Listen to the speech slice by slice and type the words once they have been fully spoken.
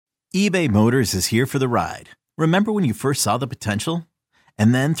eBay Motors is here for the ride. Remember when you first saw the potential?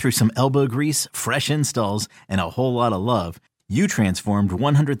 And then through some elbow grease, fresh installs, and a whole lot of love, you transformed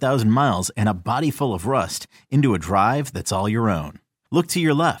 100,000 miles and a body full of rust into a drive that's all your own. Look to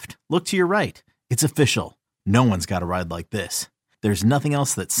your left. Look to your right. It's official. No one's got a ride like this. There's nothing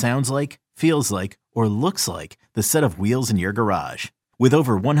else that sounds like, feels like, or looks like the set of wheels in your garage. With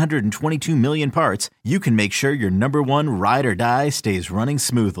over 122 million parts, you can make sure your number one ride or die stays running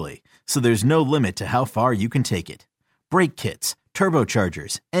smoothly. So there's no limit to how far you can take it. Brake kits,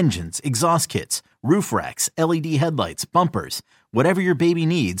 turbochargers, engines, exhaust kits, roof racks, LED headlights, bumpers, whatever your baby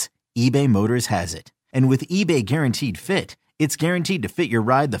needs, eBay Motors has it. And with eBay Guaranteed Fit, it's guaranteed to fit your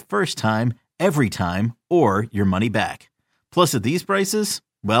ride the first time, every time, or your money back. Plus at these prices,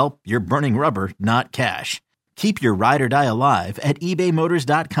 well, you're burning rubber, not cash. Keep your ride or die alive at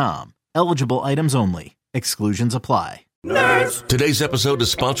ebaymotors.com. Eligible items only. Exclusions apply. Nerds! Today's episode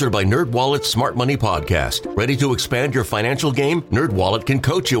is sponsored by NerdWallet's Smart Money Podcast. Ready to expand your financial game? NerdWallet can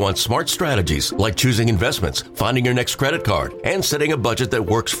coach you on smart strategies like choosing investments, finding your next credit card, and setting a budget that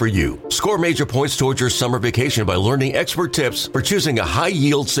works for you. Score major points towards your summer vacation by learning expert tips for choosing a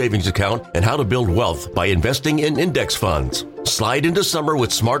high-yield savings account and how to build wealth by investing in index funds. Slide into summer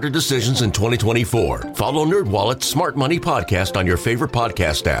with smarter decisions in 2024. Follow NerdWallet's Smart Money Podcast on your favorite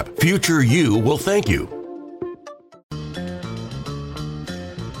podcast app. Future you will thank you.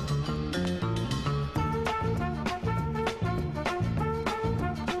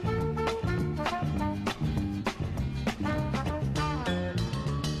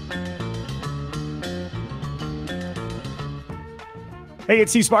 Hey,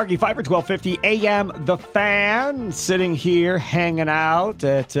 it's C. Sparky, Fiber 1250 AM, The Fan, sitting here hanging out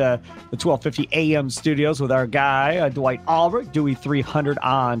at the 1250 AM studios with our guy, Dwight Albrecht, Dewey300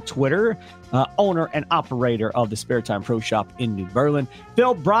 on Twitter, owner and operator of the Spare Time Pro Shop in New Berlin.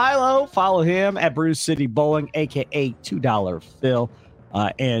 Phil Brylow, follow him at Bruce City Bowling, a.k.a. $2 Phil.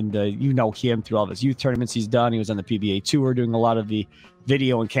 And you know him through all of his youth tournaments he's done. He was on the PBA Tour doing a lot of the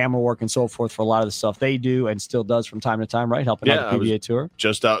video and camera work and so forth for a lot of the stuff they do and still does from time to time, right? Helping out the PBA Tour.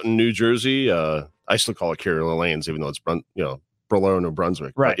 Just out in New Jersey. I still call it Carolina Lanes, even though it's Berlin or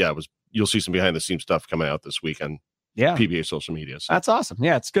Brunswick. Right. But you'll see some behind the scenes stuff coming out this weekend. Yeah. PBA social media. So. That's awesome.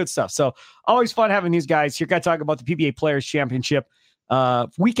 Yeah, it's good stuff. So always fun having these guys here. Got to talk about the PBA Players Championship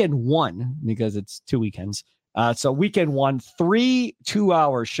weekend one, because it's 2 weekends. So weekend one, 3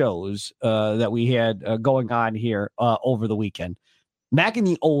 2-hour shows that we had going on here over the weekend. Back in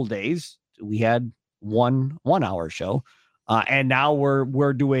the old days, we had one 1-hour show, and now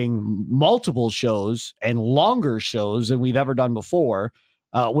we're doing multiple shows and longer shows than we've ever done before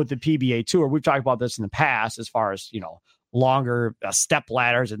with the PBA Tour. We've talked about this in the past as far as, longer step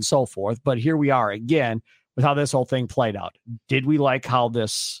ladders and so forth. But here we are again with how this whole thing played out. Did we like how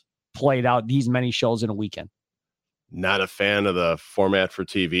this played out, these many shows in a weekend? Not a fan of the format for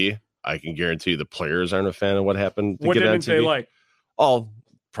TV. I can guarantee the players aren't a fan of what happened. What didn't they like? Oh,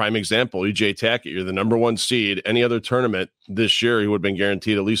 prime example, EJ Tackett, you're the number one seed. Any other tournament this year, he would have been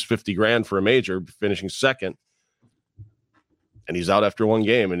guaranteed at least $50,000 for a major, finishing second. And he's out after one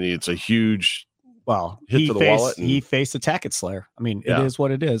game, and it's a huge hit to the wallet. He faced a Tackett Slayer. I mean, it is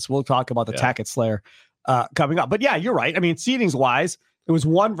what it is. We'll talk about the Tackett Slayer coming up. But yeah, you're right. I mean, seedings wise, it was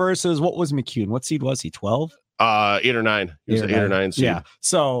one versus what was McCune? What seed was he? 12? 8 or 9. He was an 8 or 9 seed. Yeah.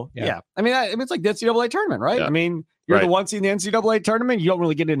 So I mean, it's like the NCAA tournament, right? Yeah. I mean, you're the one seed in the NCAA tournament. You don't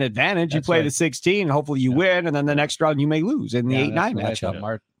really get an advantage. You play the 16, and hopefully you win, and then the next round you may lose in the 8-9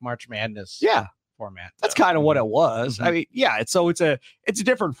 matchup. March Madness. Format. That's kind of what it was. Mm-hmm. I mean, it's a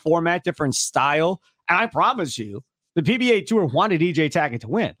different format, different style. And I promise you, the PBA Tour wanted EJ Tackett to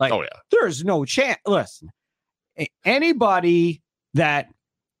win. Like, there's no chance. Listen, anybody that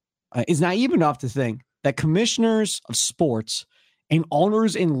is naive enough to think that commissioners of sports and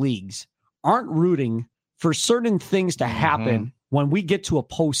owners in leagues aren't rooting for certain things to happen when we get to a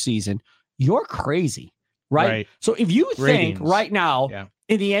postseason, you're crazy, right? So if you think right now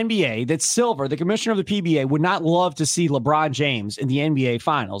in the NBA that Silver, the commissioner of the PBA, would not love to see LeBron James in the NBA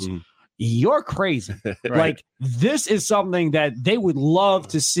Finals, you're crazy. Like, this is something that they would love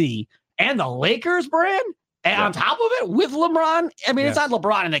to see. And the Lakers, brand, and on top of it, with LeBron, I mean, it's not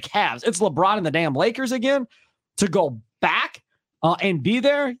LeBron and the Cavs. It's LeBron and the damn Lakers again to go back and be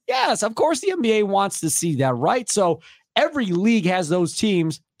there. Yes, of course, the NBA wants to see that, right? So every league has those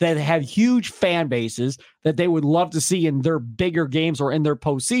teams that have huge fan bases that they would love to see in their bigger games or in their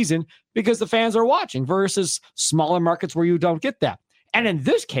postseason because the fans are watching versus smaller markets where you don't get that. And in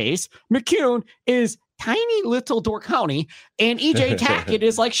this case, McCune is tiny little Door County, and EJ Tackett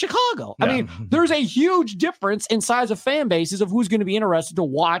is like Chicago. I mean, there's a huge difference in size of fan bases of who's going to be interested to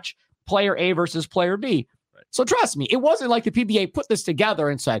watch player A versus player B. Right. So trust me, it wasn't like the PBA put this together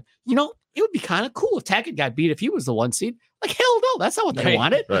and said, you know, it would be kind of cool if Tackett got beat if he was the 1 seed. Like, hell no, that's not what they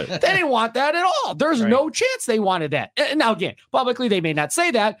wanted. Right. They didn't want that at all. There's no chance they wanted that. And now, again, publicly, they may not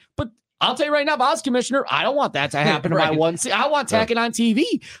say that, but I'll tell you right now, if I was commissioner, I don't want that to happen to my 1 seed. I want Tackett on TV.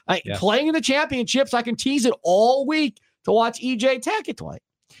 Playing in the championships, I can tease it all week to watch EJ Tackett play.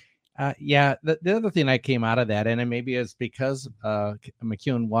 The other thing I came out of that, and it maybe is because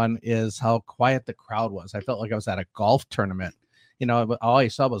McEwen won, is how quiet the crowd was. I felt like I was at a golf tournament. You know, all I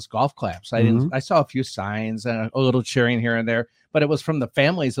saw was golf claps. I saw a few signs and a little cheering here and there, but it was from the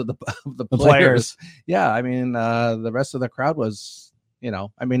families of the players. Yeah, I mean, the rest of the crowd was, you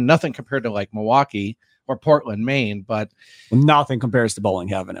know, I mean, nothing compared to like Milwaukee or Portland, Maine, but nothing compares to bowling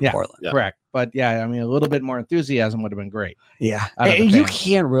heaven in Portland. Yeah. Correct. But I mean, a little bit more enthusiasm would have been great. Yeah. And you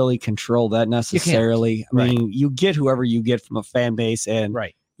can't really control that necessarily. I mean, you get whoever you get from a fan base, and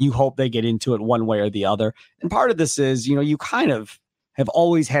you hope they get into it one way or the other. And part of this is, you know, you kind of have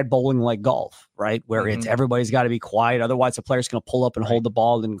always had bowling like golf, right? Where it's everybody's got to be quiet. Otherwise, the player's going to pull up and hold the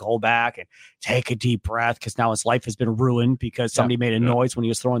ball and go back and take a deep breath because now his life has been ruined because somebody made a noise when he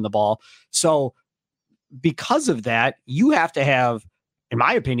was throwing the ball. So because of that, you have to have, in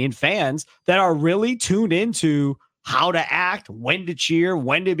my opinion, fans that are really tuned into how to act, when to cheer,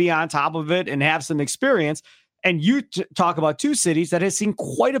 when to be on top of it, and have some experience. And you talk about two cities that has seen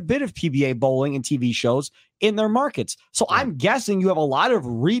quite a bit of PBA bowling and TV shows in their markets. So I'm guessing you have a lot of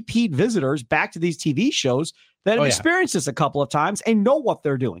repeat visitors back to these TV shows that have experienced this a couple of times and know what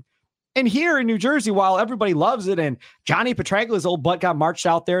they're doing. And here in New Jersey, while everybody loves it, and Johnny Petraglia's old butt got marched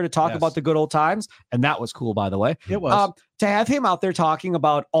out there to talk about the good old times, and that was cool, by the way. It was. To have him out there talking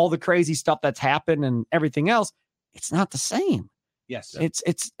about all the crazy stuff that's happened and everything else, it's not the same. Yes,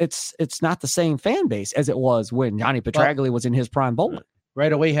 it's not the same fan base as it was when Johnny Petraglia was in his prime bowling.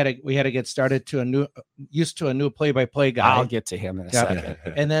 Right away, we had to get started used to a new play-by-play guy. I'll get to him in a second.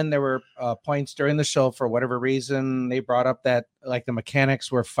 And then there were points during the show, for whatever reason, they brought up that like the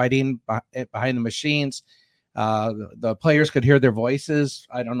mechanics were fighting behind the machines. The players could hear their voices.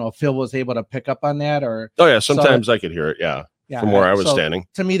 I don't know if Phil was able to pick up on that or. Oh yeah, sometimes I could hear it. Yeah, from where I was standing.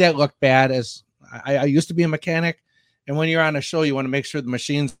 To me, that looked bad. As I used to be a mechanic. And when you're on a show, you want to make sure the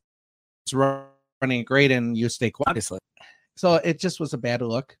machine's running great and you stay quiet. Obviously. So it just was a bad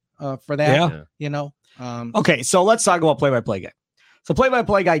look for that, you know. Okay, so let's talk about play-by-play guy. So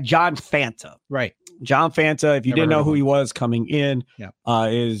play-by-play guy, John Fanta. Right. John Fanta, if you didn't know who he was coming in,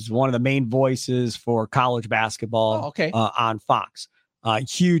 is one of the main voices for college basketball on Fox.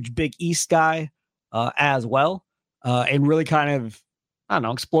 Huge Big East guy as well. And really kind of, I don't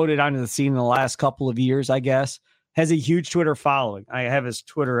know, exploded onto the scene in the last couple of years, I guess. Has a huge Twitter following. I have his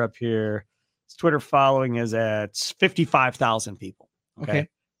Twitter up here. His Twitter following is at 55,000 people. Okay.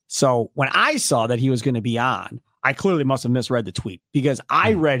 So when I saw that he was going to be on, I clearly must have misread the tweet because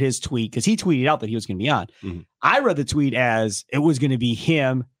I read his tweet because he tweeted out that he was going to be on. I read the tweet as it was going to be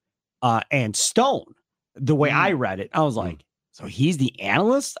him and Stone. The way I read it, I was like, so he's the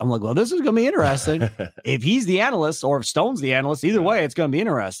analyst? I'm like, well, this is going to be interesting. If he's the analyst or if Stone's the analyst, either way, it's going to be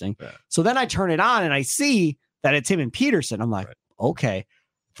interesting. So then I turn it on and I see that it's him and Peterson. I'm like, okay.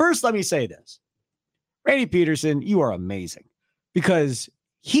 First, let me say this. Randy Peterson, you are amazing because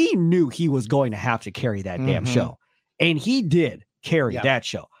he knew he was going to have to carry that damn show. And he did carry that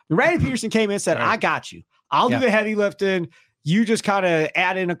show. Randy Peterson came in and said, I got you. I'll do the heavy lifting. You just kind of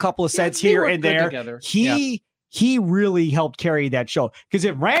add in a couple of sets here and there. He really helped carry that show. Because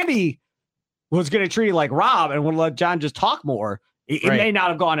if Randy was going to treat it like Rob and would let John just talk more, it may not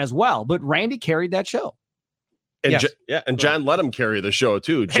have gone as well. But Randy carried that show. And and John let him carry the show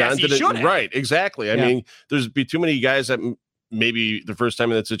too. John didn't. Right, exactly. I mean, there's be too many guys that maybe the first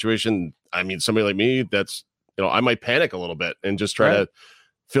time in that situation. I mean, somebody like me, that's I might panic a little bit and just try to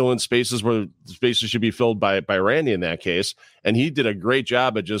fill in spaces where spaces should be filled by Randy in that case. And he did a great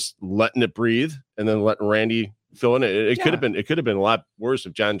job of just letting it breathe and then letting Randy fill in. It could have been a lot worse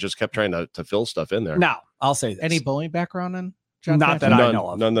if John just kept trying to fill stuff in there. Now I'll say this: any bowling background in John? Not that I know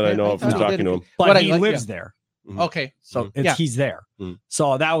of. None that I know of from talking to him. But he lives there. Okay. So he's there.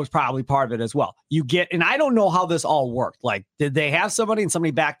 So that was probably part of it as well. And I don't know how this all worked. Like, did they have somebody and somebody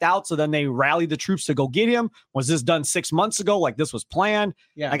backed out? So then they rallied the troops to go get him. Was this done 6 months ago? Like this was planned?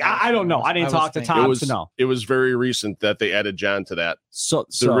 Yeah. Like, I don't know. I didn't talk to Tom to know. It was very recent that they added John to that. So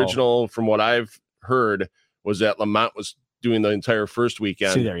the original, from what I've heard, was that Lamont was doing the entire first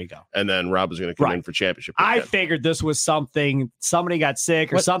weekend. See, there you go. And then Rob was going to come in for championship I weekend. figured this was something, somebody got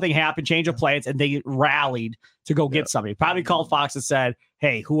sick or something happened, change of plans, and they rallied to go get somebody. Probably called Fox and said,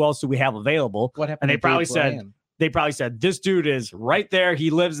 hey, who else do we have available? What happened? And they probably said, this dude is right there. He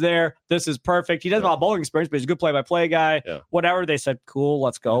lives there. This is perfect. He doesn't have a bowling experience, but he's a good play-by-play guy. Yeah. Whatever. They said, cool,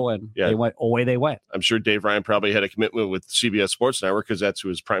 let's go. And they went away. They went. I'm sure Dave Ryan probably had a commitment with CBS Sports Network because that's who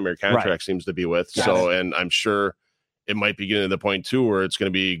his primary contract seems to be with. And I'm sure it might be getting to the point too where it's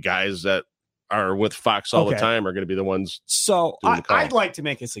going to be guys that are with Fox all the time are going to be the ones. So I'd like to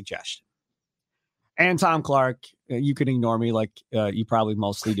make a suggestion. And Tom Clark, you can ignore me like you probably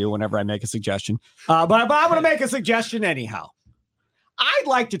mostly do whenever I make a suggestion. But I'm going to make a suggestion anyhow. I'd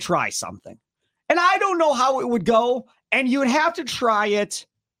like to try something. And I don't know how it would go. And you would have to try it.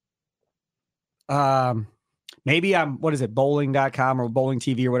 Maybe bowling.com or bowling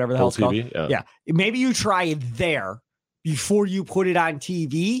TV or whatever the hell it's called. Yeah. Maybe you try it there before you put it on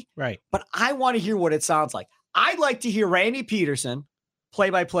TV. Right. But I want to hear what it sounds like. I'd like to hear Randy Peterson,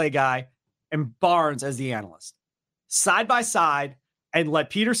 play-by-play guy, and Barnes as the analyst, side by side, and let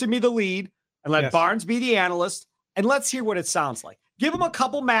Peterson be the lead and let Barnes be the analyst. And let's hear what it sounds like. Give them a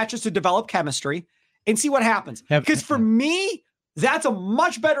couple matches to develop chemistry and see what happens. Because for me, that's a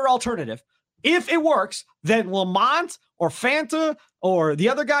much better alternative. If it works, than Lamont or Fanta or the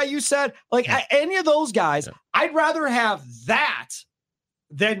other guy you said, any of those guys, I'd rather have that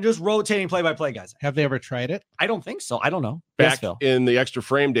than just rotating play-by-play guys. Have they ever tried it? I don't think so. I don't know. Back in the Extra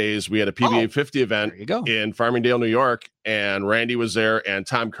Frame days, we had a PBA 50 event in Farmingdale, New York, and Randy was there, and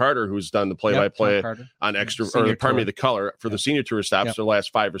Tom Carter, who's done the play-by-play on Extra, the color for the senior tour stops for the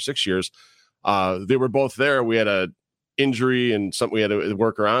last 5 or 6 years. They were both there. We had a injury and something we had to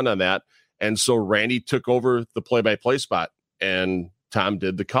work around on that. And so Randy took over the play-by-play spot, and Tom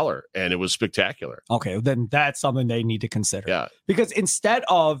did the color, and it was spectacular. Okay, then that's something they need to consider. Yeah. Because instead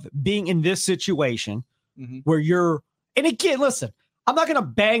of being in this situation where and again, listen, I'm not going to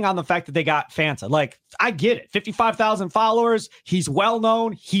bang on the fact that they got Fanta. I get it. 55,000 followers. He's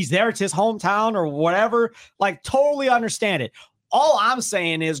well-known. He's there. It's his hometown or whatever. Totally understand it. All I'm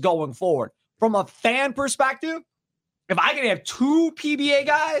saying is going forward, from a fan perspective, if I can have 2 PBA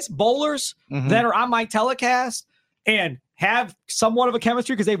guys, bowlers, that are on my telecast and have somewhat of a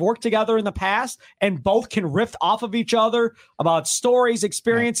chemistry because they've worked together in the past and both can riff off of each other about stories,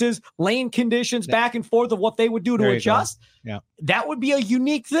 experiences, lane conditions, back and forth of what they would do to adjust. Yeah. That would be a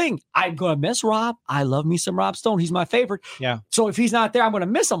unique thing. I'm going to miss Rob. I love me some Rob Stone. He's my favorite. Yeah. So if he's not there, I'm going to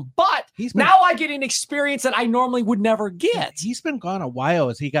miss him. But now I get an experience that I normally would never get. He's been gone a while.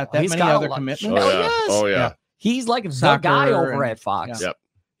 Has he got that many other commitments? Oh, yeah. He's like the guy over at Fox. Yep.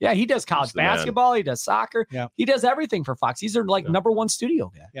 Yeah, he does college basketball. He does soccer. Yeah. He does everything for Fox. He's their number one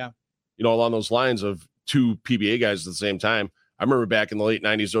studio guy. Yeah. Along those lines of 2 PBA guys at the same time, I remember back in the late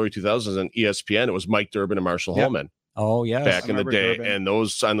 90s, early 2000s on ESPN, it was Mike Durbin and Marshall Holman. Oh, yeah. Back in the day. Durbin. And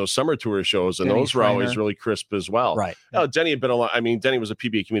those on those summer tour shows, and those were always really crisp as well. Right. Denny had been a lot. I mean, Denny was a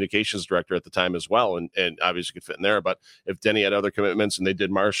PBA communications director at the time as well, and obviously could fit in there. But if Denny had other commitments and they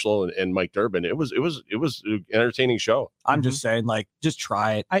did Marshall and Mike Durbin, it was an entertaining show. I'm just saying, just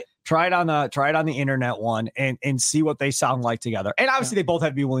try it. Try it on the internet one and see what they sound like together. And obviously they both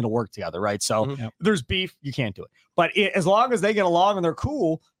have to be willing to work together, right? So if there's beef, you can't do it. But as long as they get along and they're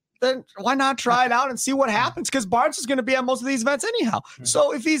cool, then why not try it out and see what happens? Because Barnes is going to be at most of these events anyhow.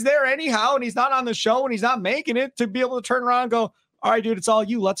 So if he's there anyhow and he's not on the show and he's not making it, to be able to turn around and go, all right, dude, it's all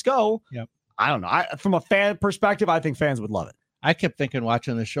you. Let's go. Yep. I don't know. From a fan perspective, I think fans would love it. I kept thinking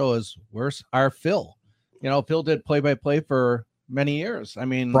watching the show is, where's our Phil? Phil did play-by-play for many years. I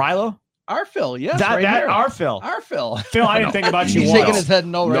mean, Brilo? Our Phil, yes. Our Phil. Phil, I didn't think about you. He's shaking his head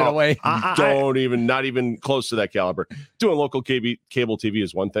no right away. Not even close to that caliber. Doing local cable TV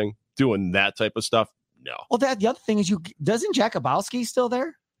is one thing. Doing that type of stuff, no. Well, the other thing is, doesn't Jakubowski still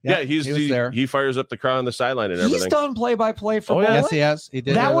there? Yeah, he was there. He fires up the crowd on the sideline and everything. He's done play-by-play for Yes, he has. He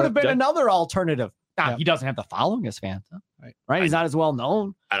did. That would have been another alternative. Now, he doesn't have the following as Fanta, right? He's not as well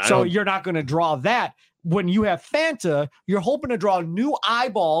known. So you're not going to draw that. When you have Fanta, you're hoping to draw new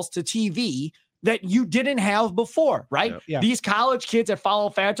eyeballs to TV that you didn't have before, right? Yeah. These college kids that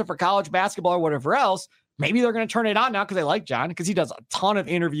follow Fanta for college basketball or whatever else, maybe they're going to turn it on now because they like John, because he does a ton of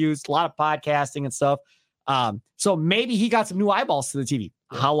interviews, a lot of podcasting and stuff. So maybe he got some new eyeballs to the TV.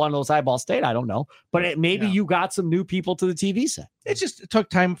 How long those eyeballs stayed, I don't know. But maybe you got some new people to the TV set. It took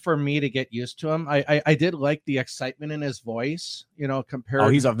time for me to get used to him. I did like the excitement in his voice, compared. Oh,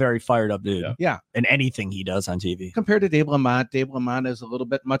 he's a very fired up dude. Yeah. And anything he does on TV. Compared to Dave Lamont. Dave Lamont is a little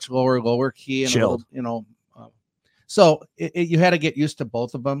bit much lower key. And chilled. So you had to get used to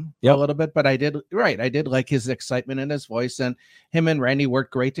both of them Yep. a little bit, but I did like his excitement in his voice, and him and Randy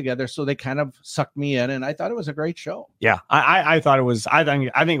worked great together. So they kind of sucked me in, and I thought it was a great show. Yeah, I thought it was. I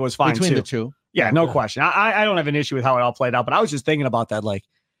think it was fine between too. the two. Yeah, no question. I don't have an issue with how it all played out, but I was just thinking about that. Like,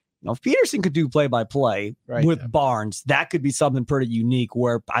 if Peterson could do play-by-play with Barnes, that could be something pretty unique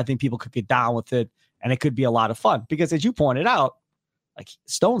where I think people could get down with it, and it could be a lot of fun. Because as you pointed out, like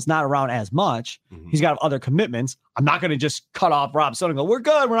Stone's not around as much. Mm-hmm. He's got other commitments. I'm not going to just cut off Rob Stone and go, we're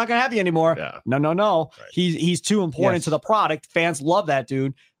good. We're not going to have you anymore. Yeah. No. Right. He's too important to the product. Fans love that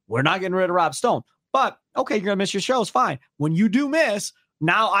dude. We're not getting rid of Rob Stone. But, okay, you're going to miss your shows. Fine. When you do miss,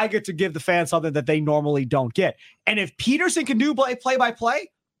 now I get to give the fans something that they normally don't get. And if Peterson can do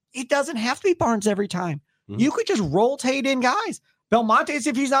play-by-play, it doesn't have to be Barnes every time. Mm-hmm. You could just rotate in guys. Belmonte,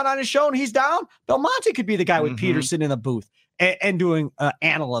 if he's not on his show and he's down, Belmonte could be the guy with Peterson in the booth and doing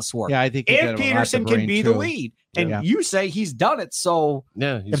analyst work. Yeah, I think if Peterson can be the lead, and you say he's done it, so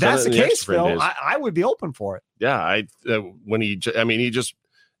if that's the case, Phil, I would be open for it. Yeah, he just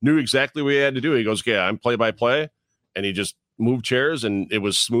knew exactly what he had to do. He goes, "Okay, I'm play-by-play," and he just moved chairs, and it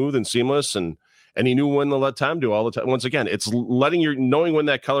was smooth and seamless, and he knew when to let Tom do all the time. Once again, it's knowing when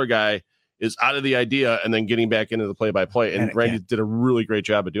that color guy is out of the idea and then getting back into the play-by-play. And Randy did a really great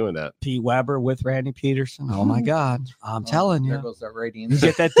job of doing that. Pete Weber with Randy Peterson. Oh, my God. I'm telling you. There goes that rating. You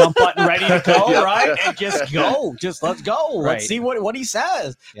get that dump button ready to go, right? And just go. Just let's go. Right. Let's see what he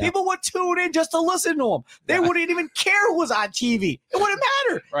says. Yeah. People would tune in just to listen to him. They wouldn't even care who was on TV. It wouldn't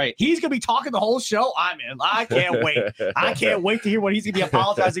matter. Right. He's going to be talking the whole show. I'm in. I can't wait. I can't wait to hear what he's going to be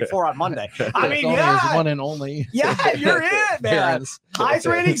apologizing for on Monday. I mean, his one and only. Yeah, you're it, man. Highest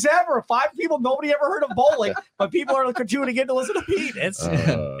ratings ever. 5 people nobody ever heard of bowling, but people are tuning in to listen to Pete.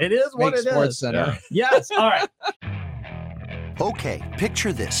 It is what it Sports is. Center. Yeah. Yes. All right. Okay,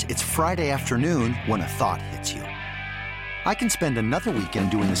 picture this. It's Friday afternoon when a thought hits you. I can spend another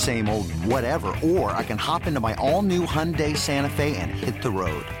weekend doing the same old whatever, or I can hop into my all-new Hyundai Santa Fe and hit the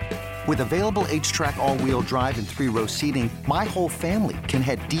road. With available H-Track all-wheel drive and 3-row seating, my whole family can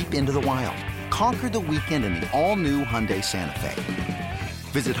head deep into the wild. Conquer the weekend in the all-new Hyundai Santa Fe.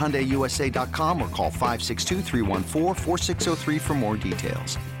 Visit HyundaiUSA.com or call 562-314-4603 for more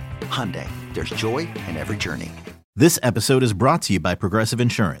details. Hyundai, there's joy in every journey. This episode is brought to you by Progressive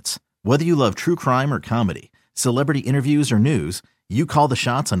Insurance. Whether you love true crime or comedy, celebrity interviews or news, you call the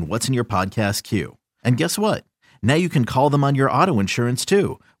shots on what's in your podcast queue. And guess what? Now you can call them on your auto insurance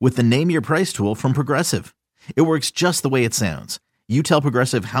too with the Name Your Price tool from Progressive. It works just the way it sounds. You tell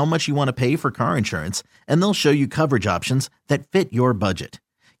Progressive how much you want to pay for car insurance, and they'll show you coverage options that fit your budget.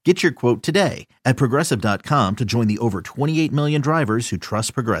 Get your quote today at Progressive.com to join the over 28 million drivers who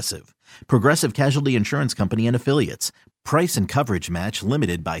trust Progressive. Progressive Casualty Insurance Company and Affiliates. Price and coverage match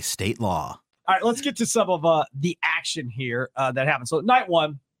limited by state law. All right, let's get to some of the action here that happened. So night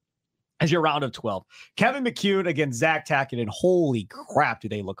one, as your round of 12, Kevin McCune against Zach Tackett, and holy crap, do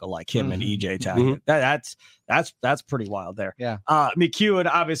they look alike, him and EJ Tackett. That's pretty wild there. Yeah. McCune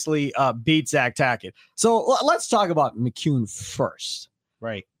obviously beat Zach Tackett. So let's talk about McCune first.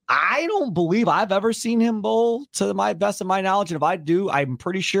 Right. I don't believe I've ever seen him bowl to my best of my knowledge. And if I do, I'm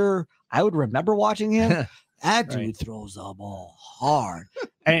pretty sure I would remember watching him. That dude throws the ball hard.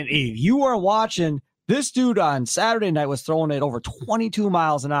 And if you are watching, this dude on Saturday night was throwing it over 22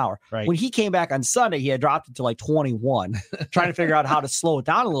 miles an hour. Right. When he came back on Sunday, he had dropped it to like 21, trying to figure out how to slow it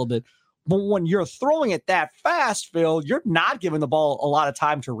down a little bit. But when you're throwing it that fast, Phil, you're not giving the ball a lot of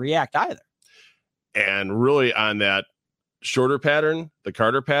time to react either. And really on that shorter pattern, the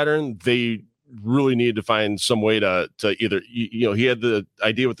Carter pattern, they really needed to find some way to either, he had the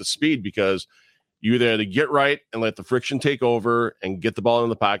idea with the speed, because you either had to get right and let the friction take over and get the ball in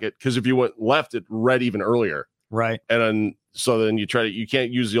the pocket. Because if you went left, it read even earlier. Right. And then you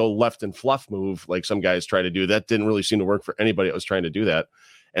can't use the old left and fluff move like some guys try to do. That didn't really seem to work for anybody that was trying to do that.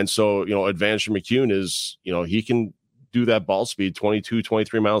 And so, advantage for McCune is, he can do that ball speed 22,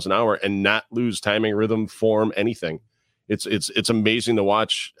 23 miles an hour and not lose timing, rhythm, form, anything. It's amazing to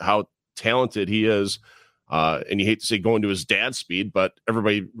watch how talented he is. And you hate to say going to his dad's speed, but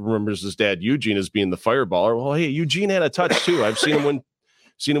everybody remembers his dad, Eugene, as being the fireballer. Well, hey, Eugene had a touch too. I've seen him win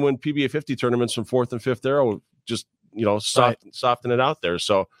PBA 50 tournaments from 4th and 5th arrow, just, soften it out there.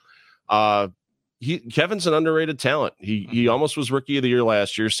 So Kevin's an underrated talent. He almost was rookie of the year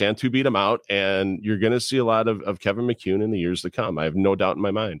last year. Santu beat him out, and you're going to see a lot of Kevin McCune in the years to come. I have no doubt in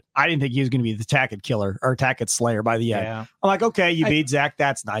my mind. I didn't think he was going to be the Tackett killer or Tackett slayer by the end. Yeah. I'm like, okay, you beat Zach.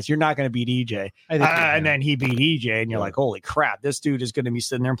 That's nice. You're not going to beat EJ. And then he beat EJ, and you're like, holy crap, this dude is going to be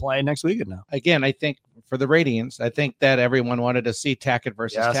sitting there and playing next weekend now. Again, I think for the ratings, I think that everyone wanted to see Tackett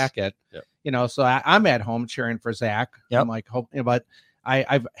versus Tackett. Yep. So I'm at home cheering for Zach. Yep. I'm like, but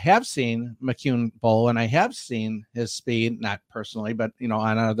I have seen McCune bowl, and I have seen his speed, not personally, but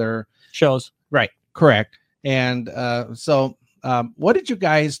on other shows. Right. Correct. And what did you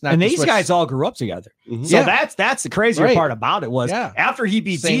guys and these guys all grew up together. Mm-hmm. So that's the crazier part about it was after he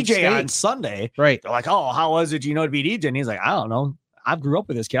beat DJ on Sunday, right? They're like, oh, how was it? Do you know to beat EJ? And he's like, I don't know. I grew up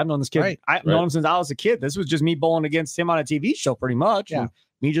with this kid. I've known this kid. I've known him since I was a kid. This was just me bowling against him on a TV show pretty much. Yeah.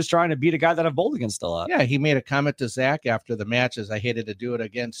 Me just trying to beat a guy that I've bowled against a lot. Yeah, he made a comment to Zach after the matches. I hated to do it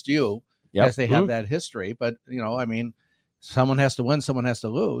against you, as they have that history. But, someone has to win, someone has to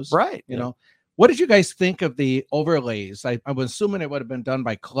lose. Right. What did you guys think of the overlays? I'm assuming it would have been done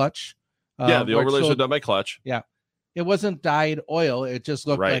by Clutch. The overlays were done by Clutch. Yeah. It wasn't dyed oil. It just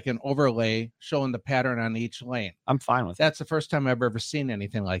looked like an overlay showing the pattern on each lane. I'm fine with it. That's the first time I've ever seen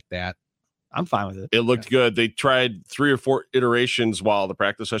anything like that. I'm fine with it. It looked good. They tried 3 or 4 iterations while the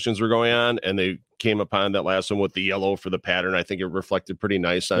practice sessions were going on, and they came upon that last one with the yellow for the pattern. I think it reflected pretty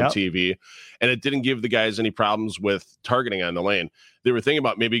nice on TV, and it didn't give the guys any problems with targeting on the lane. They were thinking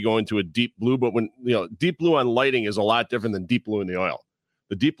about maybe going to a deep blue, but when deep blue on lighting is a lot different than deep blue in the oil.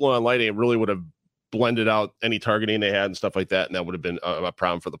 The deep blue on lighting really would have blended out any targeting they had and stuff like that, and that would have been a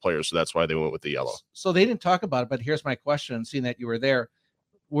problem for the players. So that's why they went with the yellow. So they didn't talk about it, but here's my question: seeing that you were there.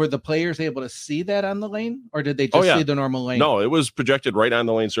 Were the players able to see that on the lane, or did they just see the normal lane? No, it was projected right on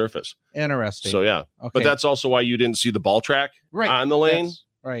the lane surface. Interesting. So, but that's also why you didn't see the ball track on the lane.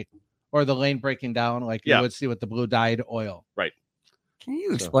 Right. Or the lane breaking down like you would see with the blue dyed oil. Right. Can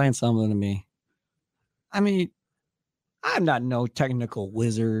you explain something to me? I mean, I'm not no technical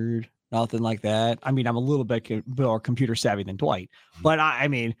wizard, nothing like that. I mean, I'm a little bit more computer savvy than Dwight, but I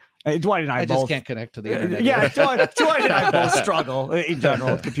mean, Dwight and I both just can't connect to the internet. Yeah, Dwight and I both struggle in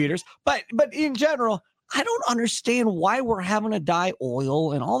general with computers. But in general, I don't understand why we're having to dye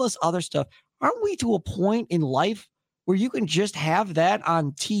oil and all this other stuff. Aren't we to a point in life where you can just have that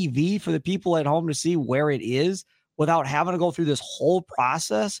on TV for the people at home to see where it is without having to go through this whole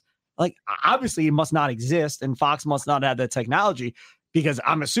process? Like, obviously, it must not exist, and Fox must not have that technology. Because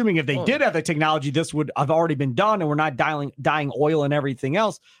I'm assuming if they did have the technology, this would have already been done, and we're not dyeing oil and everything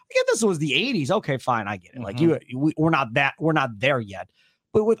else. I get this was the 80s. Okay, fine, I get it. Like we're not there yet.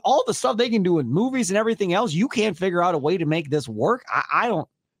 But with all the stuff they can do in movies and everything else, you can't figure out a way to make this work. I don't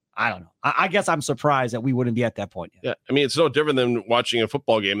know. I guess I'm surprised that we wouldn't be at that point yet. Yeah, I mean, it's no different than watching a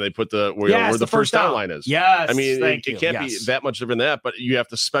football game. They put where the first down line is. Yes, I mean, it can't be that much different than that. But you have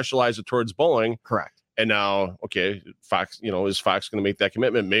to specialize it towards bowling. Correct. And now, okay, Fox, is Fox going to make that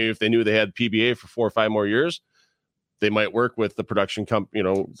commitment? Maybe if they knew they had PBA for 4 or 5 more years, they might work with the production company,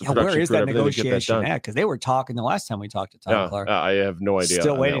 where is that negotiation at? Because they were talking the last time we talked to Tom Clark. I have no idea.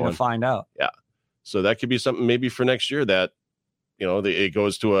 Still waiting to find out. Yeah. So that could be something maybe for next year that, it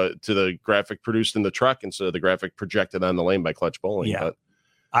goes to the graphic produced in the truck instead of the graphic projected on the lane by Clutch Bowling. Yeah. But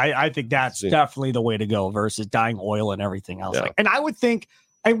I think that's definitely the way to go versus dyeing oil and everything else. Yeah. And I would think,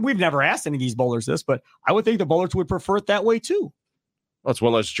 and we've never asked any of these bowlers this, but I would think the bowlers would prefer it that way too. Well, it's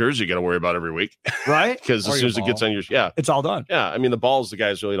one less jersey you got to worry about every week. Right. Because as soon as it gets on it's all done. Yeah. I mean, the balls the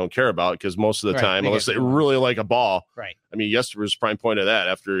guys really don't care about because most of the time, unless they really like a ball. Right. I mean, Jesper's prime point of that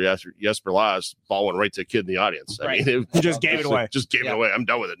after Jesper lost, ball went right to a kid in the audience. Right. I mean, he just gave it away. Just gave it away. I'm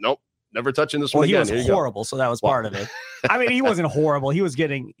done with it. Nope. Never touching this one again. He was horrible, so that was part of it. I mean, he wasn't horrible. He was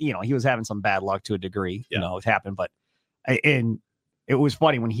getting, he was having some bad luck to a degree. It happened. But it was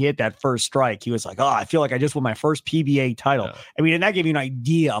funny when he hit that first strike. He was like, "Oh, I feel like I just won my first PBA title." Yeah. I mean, and that gave you an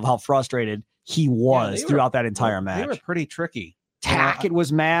idea of how frustrated he was throughout that entire match. They were pretty tricky. Tackett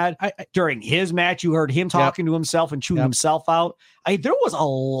was mad. During his match, you heard him talking to himself and chewing himself out. There was a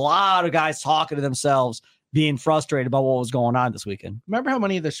lot of guys talking to themselves, being frustrated about what was going on this weekend. Remember how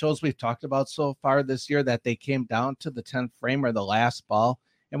many of the shows we've talked about so far this year that they came down to the 10th frame or the last ball?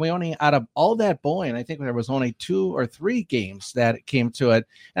 And we only, out of all that bowling, I think there was only 2 or 3 games that came to it.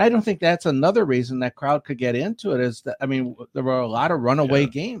 And I don't think that's another reason that crowd could get into it is that, I mean, there were a lot of runaway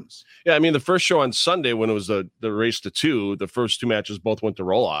games. Yeah. I mean, the first show on Sunday when it was the race to 2, the first 2 matches both went to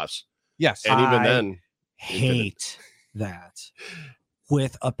roll-offs. Yes. And even then. Hate that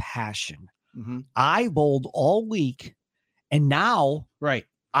with a passion. Mm-hmm. I bowled all week and now. Right.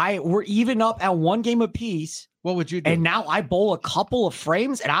 We're even up at 1 game apiece. What would you do? And now I bowl a couple of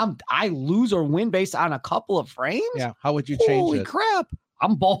frames and I lose or win based on a couple of frames? Yeah. How would you change it? Holy crap.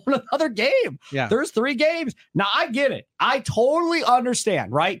 I'm bowling another game. Yeah. There's 3 games. Now I get it. I totally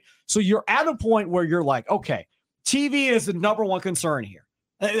understand, right? So you're at a point where you're like, okay, TV is the number one concern here.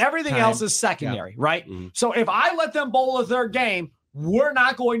 Everything else is secondary, right? Mm-hmm. So if I let them bowl a third game, we're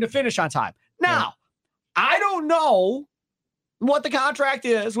not going to finish on time. Now, I don't know what the contract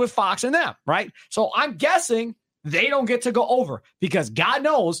is with Fox and them, right? So I'm guessing they don't get to go over because God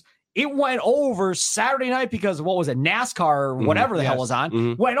knows it went over Saturday night because of what was it, NASCAR or whatever the hell was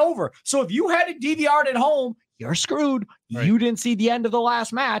on, went over. So if you had it DVR'd at home, you're screwed. Right. You didn't see the end of the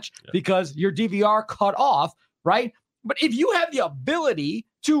last match because your DVR cut off, right? But if you have the ability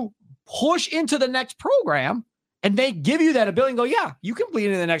to push into the next program and they give you that ability and go, yeah, you can bleed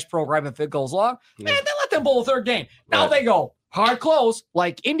into the next program if it goes long, man, then let them bowl a third game. Now they go hard close,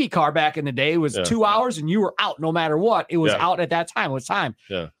 like IndyCar back in the day was 2 hours and you were out no matter what. It was out at that time. It was time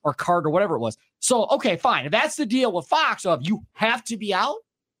or card or whatever it was. So, okay, fine. If that's the deal with Fox, so if you have to be out,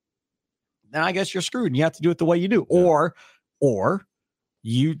 then I guess you're screwed and you have to do it the way you do. Or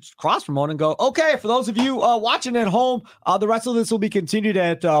you cross promote and go, okay, for those of you watching at home, the rest of this will be continued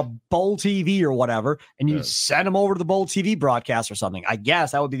at Bowl TV or whatever, and you send them over to the Bowl TV broadcast or something. I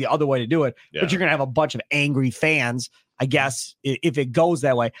guess that would be the other way to do it, but you're going to have a bunch of angry fans, I guess, if it goes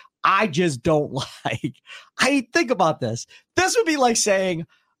that way. I just don't like, I think about this. This would be like saying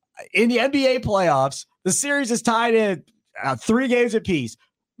in the NBA playoffs, the series is tied at 3 games apiece.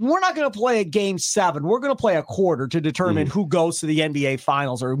 We're not going to play a game 7. We're going to play a quarter to determine who goes to the NBA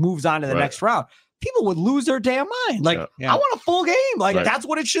finals or moves on to the next round. People would lose their damn mind. Like, I want a full game. Like, that's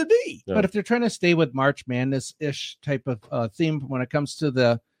what it should be. But if they're trying to stay with March Madness-ish type of theme when it comes to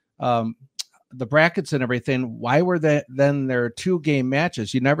the brackets and everything, why were there 2-game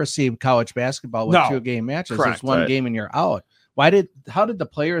matches? You never see college basketball with 2-game matches. Correct. It's one game and you're out. How did the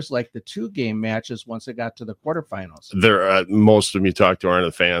players like the 2-game matches once they got to the quarterfinals? Most of them you talk to aren't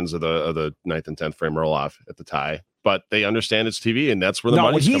the fans of the 9th and 10th frame roll off at the tie, but they understand it's TV and that's where the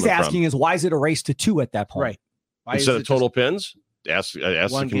money's coming from. What he's asking is why is it a race to 2 at that point? Right. Why instead of total pins? Ask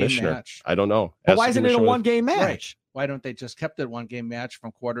the commissioner. Match. I don't know. But why isn't it a 1-game match? Right. Why don't they just kept it 1-game match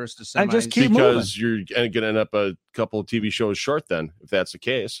from quarters to semis? And just keep because moving. You're going to end up a couple of TV shows short then, if that's the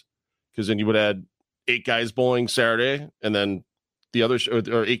case. Because then you would add 8 guys bowling Saturday and then the other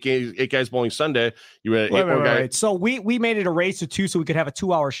or 8 guys bowling Sunday. You had 8 more guys. Right. So we made it a race to 2 so we could have a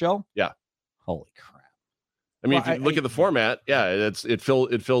 2-hour show. Yeah. Holy crap! I mean, if you look at the format, it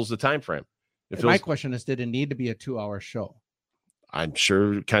fills the time frame. My question is, did it need to be a 2-hour show? I'm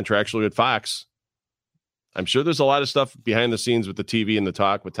sure contractually with Fox. I'm sure there's a lot of stuff behind the scenes with the TV and the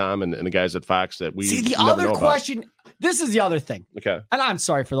talk with Tom and the guys at Fox that we see. The other question. This is the other thing. Okay. And I'm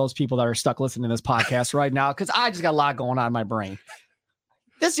sorry for those people that are stuck listening to this podcast right now because I just got a lot going on in my brain.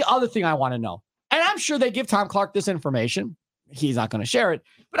 This is the other thing I want to know. And I'm sure they give Tom Clark this information. He's not going to share it,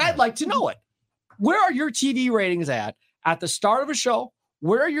 but I'd like to know it. Where are your TV ratings at the start of a show?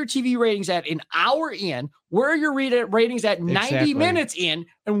 Where are your TV ratings at an hour in? Where are your ratings at 90 minutes in?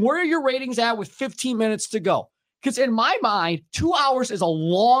 And where are your ratings at with 15 minutes to go? Because in my mind, 2 hours is a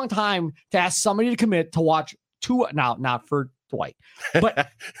long time to ask somebody to commit to watch 2. Now, not for Dwight, but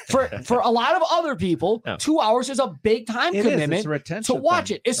for a lot of other people, 2 hours is a big time commitment to watch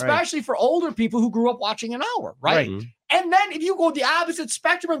it, especially for older people who grew up watching an hour, right? And then if you go the opposite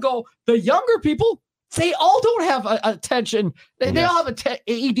spectrum and go, the younger people, they all don't have attention. They all have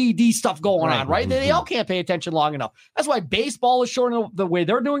ADD stuff going on, right? They all can't pay attention long enough. That's why baseball is shortening the way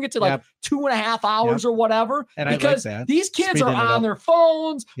they're doing it to like 2.5 hours or whatever. And because I like that. These kids are on their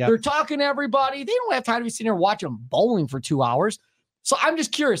phones. They're talking to everybody. They don't have time to be sitting there watching bowling for 2 hours. So I'm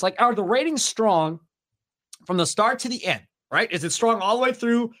just curious, like, are the ratings strong from the start to the end, right? Is it strong all the way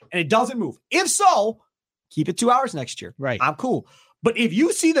through and it doesn't move? If so, keep it 2 hours next year. Right. I'm cool. But if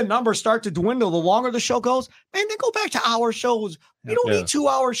you see the numbers start to dwindle the longer the show goes, man, then go back to hour shows. We don't need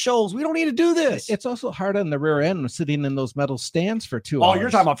 2-hour shows. We don't need to do this. It's also hard on the rear end sitting in those metal stands for 2 hours. Oh, you're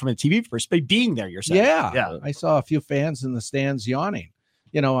talking about from the TV perspective, being there, you're saying. Yeah. I saw a few fans in the stands yawning,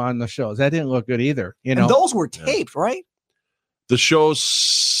 on the shows. That didn't look good either. And those were taped, right? The show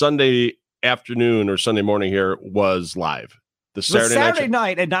Sunday afternoon or Sunday morning here was live. The Saturday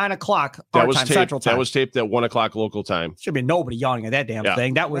night at 9:00 Central Time. That was taped at 1:00 local time. Should be nobody yawning at that damn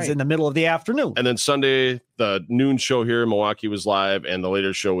thing. That was in the middle of the afternoon. And then Sunday, the noon show here in Milwaukee was live, and the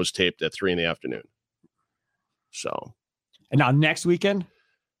later show was taped at 3 p.m. So, and now next weekend,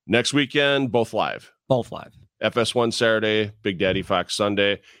 both live. FS1 Saturday, Big Daddy Fox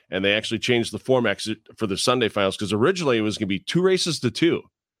Sunday, and they actually changed the format for the Sunday finals because originally it was going to be 2 races to 2.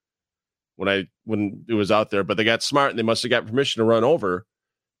 when it was out there, but they got smart and they must have got permission to run over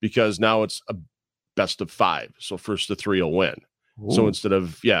because now it's a best of 5. So first to 3 will win. Ooh. So instead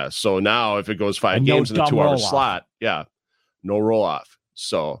of, so now if it goes 5 games in a 2-hour slot, no roll off.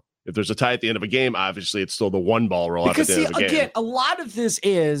 So if there's a tie at the end of a game, obviously it's still the 1 ball roll off at the end of the game. Again, a lot of this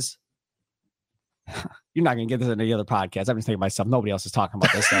is, you're not going to get this in any other podcast. I'm just thinking to myself, nobody else is talking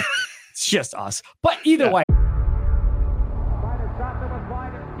about this stuff. It's just us. But either way.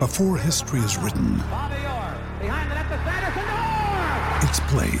 Before history is written, it's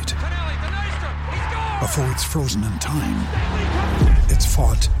played. Before it's frozen in time, it's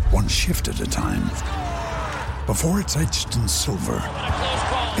fought one shift at a time. Before it's etched in silver,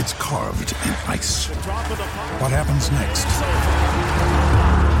 it's carved in ice. What happens next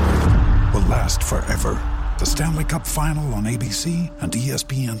will last forever. The Stanley Cup Final on ABC and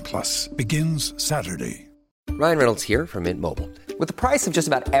ESPN Plus begins Saturday. Ryan Reynolds here from Mint Mobile. With the price of just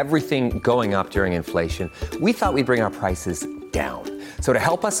about everything going up during inflation, we thought we'd bring our prices down. So to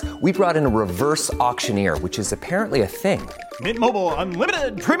help us, we brought in a reverse auctioneer, which is apparently a thing. Mint Mobile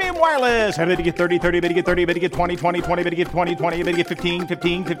Unlimited Premium Wireless. How to get 30, 30, bit to get 30, bit to get 20, 20, 20, bit to get 20, 20, bit to get 15,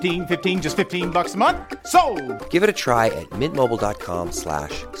 15, 15, 15, just $15 a month? Sold! Give it a try at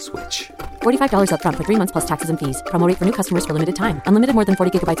mintmobile.com/switch. $45 up front for 3 months plus taxes and fees. Promo rate for new customers for limited time. Unlimited more than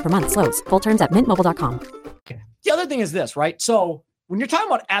 40 gigabytes per month. Slows full terms at mintmobile.com. The other thing is this, right? So when you're talking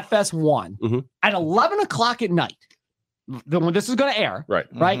about FS1 at 11 o'clock at night, when this is going to air, right?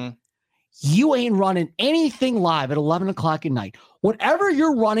 You ain't running anything live at 11 o'clock at night. Whatever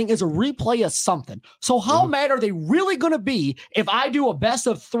you're running is a replay of something. So how mad are they really going to be if I do a best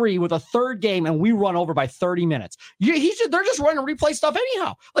of 3 with a third game and we run over by 30 minutes? They're just running replay stuff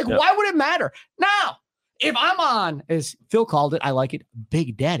anyhow. Why would it matter? Now, if I'm on, as Phil called it, I like it,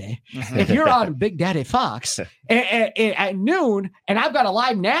 Big Daddy. If you're on Big Daddy Fox at noon and I've got a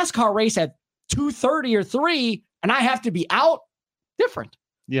live NASCAR race at 2:30 or 3 and I have to be out, different.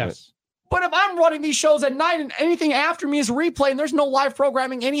 Yes. But if I'm running these shows at night and anything after me is replay and there's no live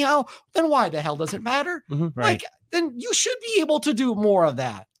programming anyhow, then why the hell does it matter? Right. Then you should be able to do more of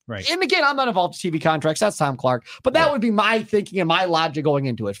that. Right. And again, I'm not involved in TV contracts. That's Tom Clark. But that would be my thinking and my logic going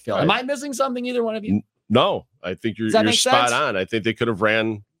into it, Phil. Right. Am I missing something, either one of you? No, I think you're spot on. I think they could have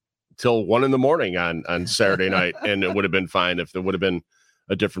ran till 1 a.m. on Saturday night, and it would have been fine if there would have been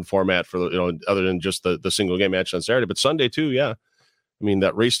a different format for, other than just the single game match on Saturday. But Sunday too, yeah. I mean,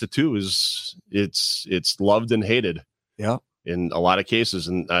 that race to 2 it's loved and hated. Yeah. In a lot of cases.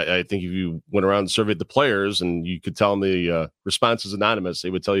 And I think if you went around and surveyed the players and you could tell them the response is anonymous, they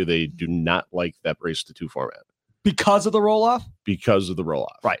would tell you they do not like that race to 2 format. Because of the roll-off? Because of the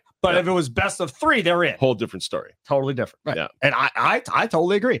roll-off. Right. But if it was best of 3, they're in. Whole different story. Totally different. Right. Yeah. And I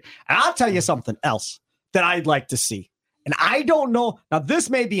totally agree. And I'll tell you something else that I'd like to see. And I don't know. Now, this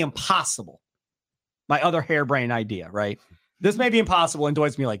may be impossible. My other harebrained idea, right? This may be impossible. And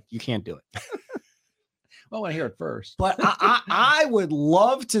Dwight's me like, you can't do it. Well, I want to hear it first. But I would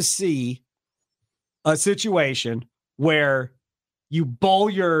love to see a situation where you bowl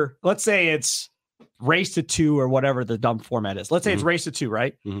your, let's say it's race to 2 or whatever the dumb format is. Let's say it's race to 2,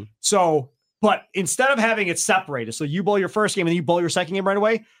 right? So, but instead of having it separated, so you bowl your first game and you bowl your second game right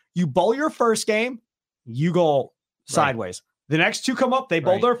away, you bowl your first game, you go sideways. The next 2 come up, they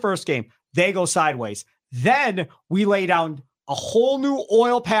bowl their first game, they go sideways. Then we lay down a whole new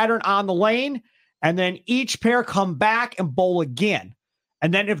oil pattern on the lane, and then each pair come back and bowl again.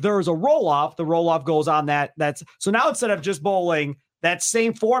 And then if there is a roll-off, the roll-off goes on that. So now instead of just bowling that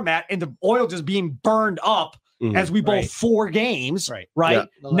same format and the oil just being burned up as we bowl 4 games, right? Yeah.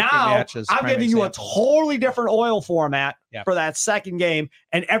 Now I'm giving you a totally different oil format for that second game,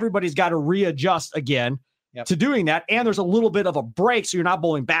 and everybody's got to readjust again to doing that. And there's a little bit of a break, so you're not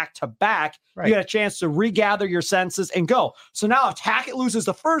bowling back to back. You get a chance to regather your senses and go. So now if Tackett loses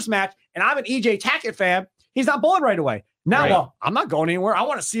the first match, and I'm an EJ Tackett fan, he's not bowling right away. Now, well, I'm not going anywhere. I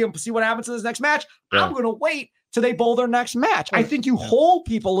want to see what happens in this next match. I'm going to wait till they bowl their next match. I think you hold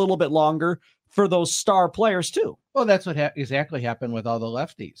people a little bit longer for those star players too. Well, that's what exactly happened with all the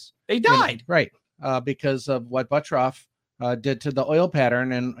lefties. They died. Because of what Buttroff did to the oil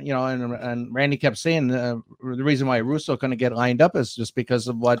pattern. And, and Randy kept saying the reason why Russo couldn't get lined up is just because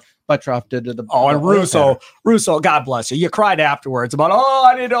of what Buttroff did to the and Russo, God bless you. You cried afterwards about,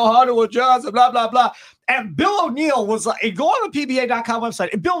 I didn't know how to adjust, and blah, blah, blah. And Bill O'Neill was like, go on the PBA.com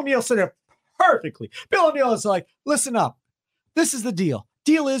website, and Bill O'Neill said it perfectly. Bill O'Neill is like, listen up. This is the deal.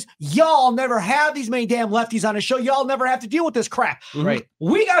 Deal is, y'all never have these many damn lefties on a show. Y'all never have to deal with this crap. Right.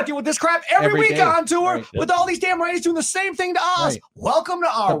 We got to deal with this crap every week day. on tour Right. with all these damn righties doing the same thing to us. Right. Welcome to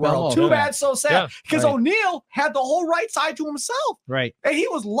our world. Too bad, so sad. Because Right. O'Neal had the whole right side to himself. Right. And he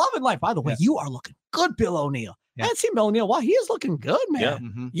was loving life. By the way, you are looking good, Bill O'Neal. I hadn't seen Bill O'Neal. Wow, he is looking good, man. Yeah.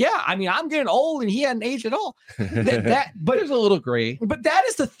 Mm-hmm. Yeah, I mean, I'm getting old and he hadn't aged at all. But there's a little gray. But that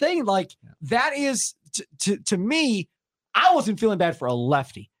is the thing. Like, that is, to me, I wasn't feeling bad for a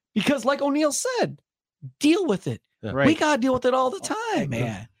lefty. Because like O'Neal said, deal with it. Yeah. Right. We got to deal with it all the time,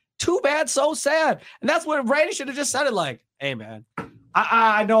 man. Too bad, so sad. And that's what Randy should have just said it like, hey, man,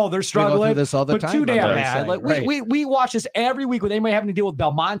 I know they're struggling, this all the but time, too damn right. bad. Like Right. we watch this every week with anybody having to deal with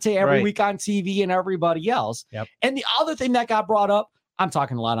Belmonte every Right. week on TV and everybody else. Yep. And the other thing that got brought up, I'm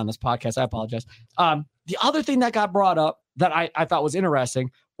talking a lot on this podcast, I apologize. The other thing that got brought up that I thought was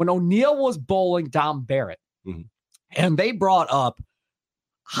interesting, when O'Neal was bowling Dom Barrett, and they brought up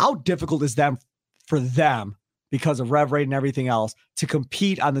how difficult is them for them because of rev rate and everything else to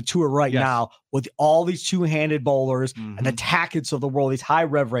compete on the tour right now with all these two-handed bowlers and the Tackett's of the world, these high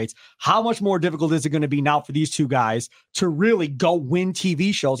rev rates. How much more difficult is it going to be now for these two guys to really go win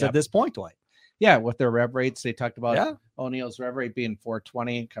TV shows at this point, Dwight? Yeah, with their rev rates, they talked about O'Neal's rev rate being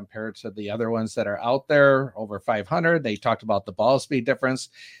 420 compared to the other ones that are out there over 500. They talked about the ball speed difference.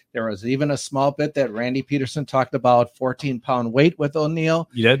 There was even a small bit that Randy Peterson talked about 14-pound weight with O'Neal.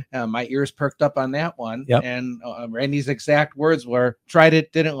 You did? My ears perked up on that one. Yep. And Randy's exact words were, tried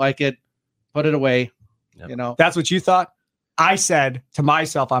it, didn't like it, put it away. Yep. You know, that's what you thought. I said to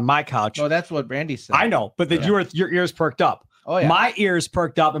myself on my couch. No, that's what Randy said. I know, but your ears perked up. Oh, yeah. My ears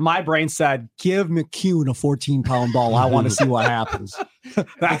perked up and my brain said, give McCune a 14-pound ball. I want to see what happens.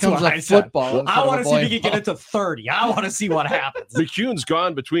 That's what I said. Football I want to see if he can get it to 30. I want to see what happens. McCune's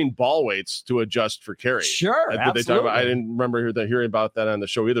gone between ball weights to adjust for carry. Sure, They talk about, I didn't remember hearing about that on the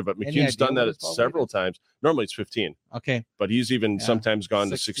show either, but McCune's done that several times. Normally it's 15. Okay. But he's even sometimes gone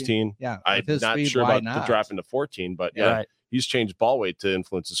 16. To 16. Yeah. I'm not sure about the drop into 14, but Right. He's changed ball weight to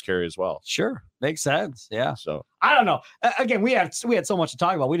influence his carry as well. Sure. Makes sense. Yeah. So I don't know. Again, we had so much to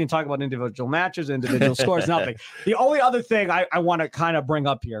talk about. We didn't talk about individual matches, individual scores, nothing. The only other thing I want to kind of bring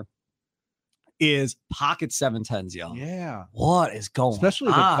up here is pocket 710s, y'all. Yeah. What is going on? Especially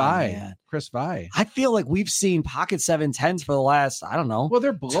with Vi, Chris Vi. I feel like we've seen pocket 710s for the last, I don't know, well,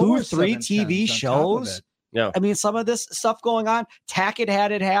 they're 2-3 TV shows. Yeah. I mean, some of this stuff going on. Tackett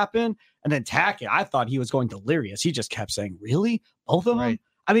had it happen. And then Tackett, I thought he was going delirious. He just kept saying, really? Both of them?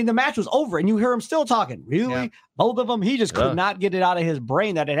 I mean, the match was over and you hear him still talking. Really? Yeah. Both of them? He just could not get it out of his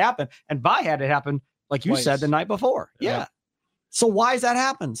brain that it happened. And Vi had it happen, like you said, the night before. Yeah. So why does that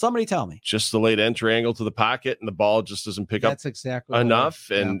happen? Somebody tell me. Just the late entry angle to the pocket and the ball just doesn't pick up exactly enough.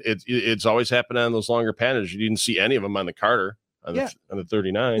 And it's always happened on those longer patterns. You didn't see any of them on the Carter. On the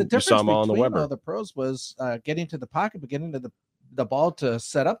 39, you saw them all on the Weber. The pros was getting to the pocket, but getting to the ball to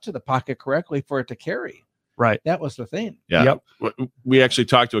set up to the pocket correctly for it to carry. Right. That was the thing. Yeah. Yep. We actually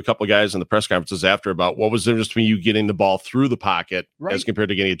talked to a couple of guys in the press conferences after about what was the difference between you getting the ball through the pocket as compared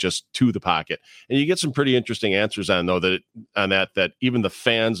to getting it just to the pocket. And you get some pretty interesting answers on that even the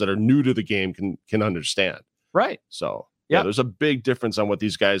fans that are new to the game can understand. Right. So there's a big difference on what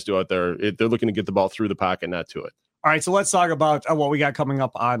these guys do out there. They're looking to get the ball through the pocket, not to it. All right, so let's talk about what we got coming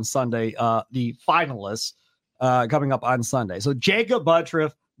up on Sunday. The finalists coming up on Sunday. So Jacob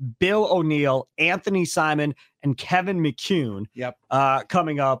Buttriff, Bill O'Neal, Anthony Simon, and Kevin McCune. Yep.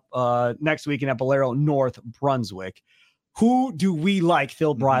 Coming up next weekend at Bolero, North Brunswick. Who do we like,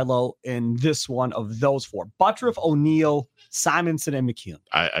 Phil Brylow, in this one of those four? Buttriff, O'Neal, Simonson, and McCune.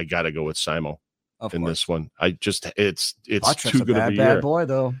 I got to go with Simo in this one. It's Buttriff's too good of a year. Bad boy,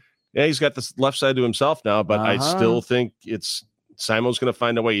 though. Yeah, he's got this left side to himself now, but I still think Simo's going to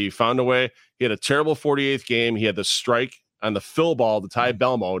find a way. He found a way. He had a terrible 48th game. He had the strike on the fill ball to Ty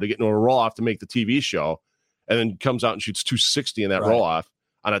Belmo to get into a roll off to make the TV show, and then comes out and shoots 260 in that roll off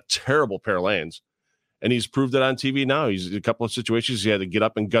on a terrible pair of lanes. And he's proved it on TV now. He's in a couple of situations he had to get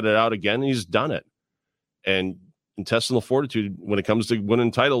up and gut it out again, and he's done it. And intestinal fortitude, when it comes to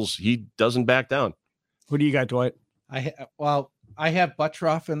winning titles, he doesn't back down. Who do you got, Dwight? I have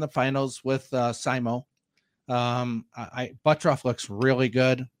Buttriff in the finals with Simo. Buttriff looks really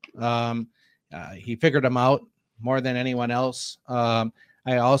good. He figured him out more than anyone else. I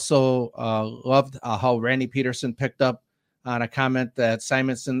also loved how Randy Peterson picked up on a comment that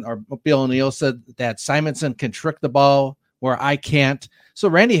Simonson or Bill O'Neal said that Simonson can trick the ball where I can't. So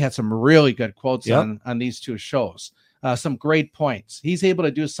Randy had some really good quotes on these two shows. Some great points. He's able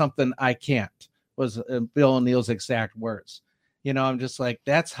to do something I can't, was Bill O'Neal's exact words. You know, I'm just like,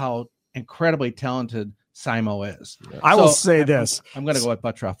 that's how incredibly talented Simo is. I will say this. I'm going to go with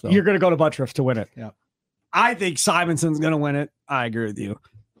Buttroff, though. You're going to go to Buttroff to win it. Yeah. I think Simonson's going to win it. I agree with you.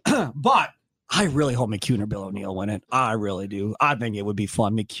 But I really hope McCune or Bill O'Neill win it. I really do. I think it would be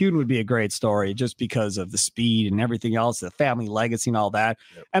fun. McCune would be a great story just because of the speed and everything else, the family legacy and all that.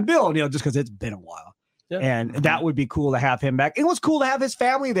 Yep. And Bill O'Neill, just because it's been a while. Yep. And that would be cool to have him back. It was cool to have his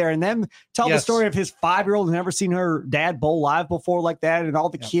family there and then tell the story of his 5-year-old who's never seen her dad bowl live before like that. And all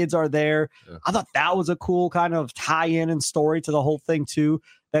the kids are there. Yeah. I thought that was a cool kind of tie-in and story to the whole thing too.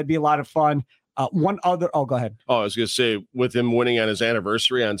 That'd be a lot of fun. Go ahead. Oh, I was going to say, with him winning on his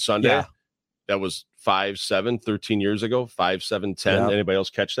anniversary on Sunday, that was 5-7, 13 years ago, 5-7-10. Yep. Anybody else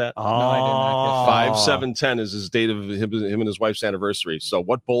catch that? Oh, no, I did not. 5-7-10 is his date of him and his wife's anniversary. So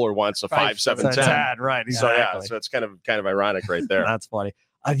what bowler wants a 5-7-10? Right. Exactly. So yeah, so it's kind of ironic right there. That's funny.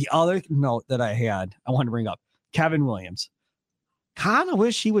 The other note that I wanted to bring up, Kevin Williams. Kind of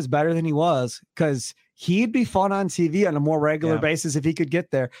wish he was better than he was because he'd be fun on TV on a more regular basis if he could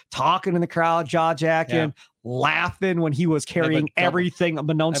get there, talking in the crowd, jaw jacking, laughing when he was carrying everything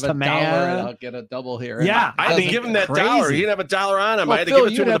unbeknownst to man. I'll get a double here. Yeah, I didn't give him that $1. He didn't have $1 on him. I had to give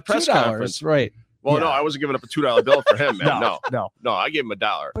it to him at the press conference. Right. Well, no, I wasn't giving up a $2 bill for him, man. No, I gave him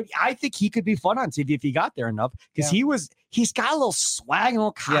 $1. But I think he could be fun on TV if he got there enough because he's got a little swag and a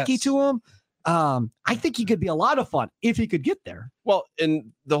little cocky to him. I think he could be a lot of fun if he could get there. Well,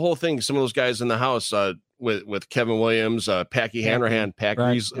 and the whole thing, some of those guys in the house, with Kevin Williams, Packy Hanrahan.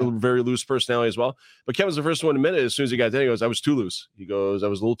 Packy's a very loose personality as well. But Kevin's the first one to admit it. As soon as he got there, he goes, I was too loose. He goes, I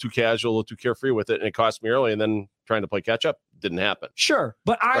was a little too casual, a little too carefree with it, and it cost me early. And then trying to play catch up didn't happen. Sure,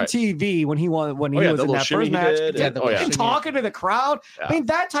 but on TV when he was in that first match, and talking to the crowd, I mean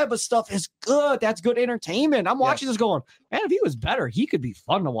that type of stuff is good. That's good entertainment. I'm watching this going, man, if he was better, he could be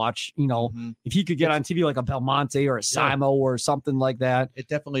fun to watch. You know, if he could get on TV like a Belmonte or a Simo or something like that. It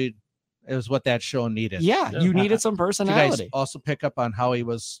definitely. It was what that show needed. Yeah, you needed some personality. Did you guys also pick up on how he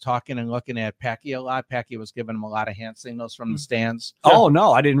was talking and looking at Packy a lot? Packy was giving him a lot of hand signals from the stands. Oh,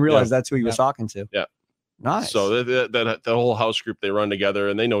 no, I didn't realize that's who he was talking to. Yeah. Nice. So that the whole house group, they run together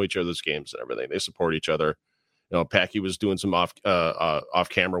and they know each other's games and everything. They support each other. You know, Packy was doing some off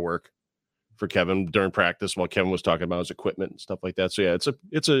camera work for Kevin during practice while Kevin was talking about his equipment and stuff like that. So yeah,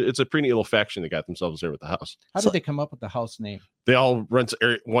 it's a pretty neat little faction that got themselves there with the house. How did they come up with the house name? They all rent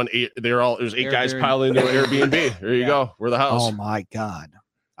there's 8 guys piling into an Airbnb. There you go. We're the house. Oh my God.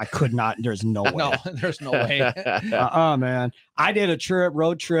 I could not. There's no way. No, there's no way. Man. I did a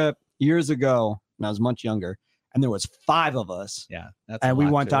road trip years ago when I was much younger. And there was 5 of us. Yeah. And we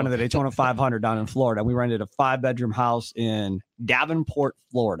went down to the Daytona 500 down in Florida. We rented a 5-bedroom house in Davenport,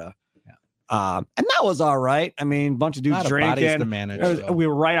 Florida. And that was all right. I mean, a bunch of dudes drinking. We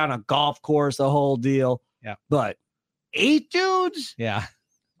were right on a golf course, the whole deal. Yeah. But 8 dudes? Yeah.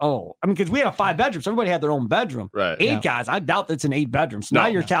 Oh, I mean, because we had 5 bedrooms. Everybody had their own bedroom. Right. 8 guys. I doubt that's an 8 bedrooms. So now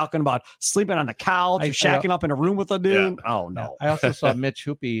you're talking about sleeping on the couch, shacking up in a room with a dude. Yeah. Oh, no. I also saw Mitch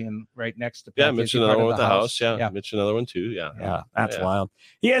Hoopie right next to Packy. Mitch another one with the house. Yeah. Mitch another one too. Yeah. That's wild.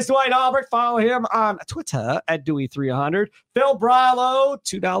 He is Dwight Albrecht. Follow him on Twitter at Dewey300. Phil Brilo,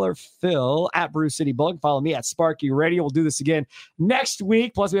 $2 Phil at Brew City Bulk. Follow me at Sparky Radio. We'll do this again next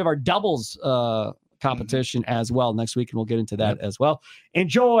week. Plus, we have our doubles competition as well next week, and we'll get into that as well.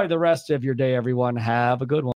 Enjoy the rest of your day, everyone. Have a good one.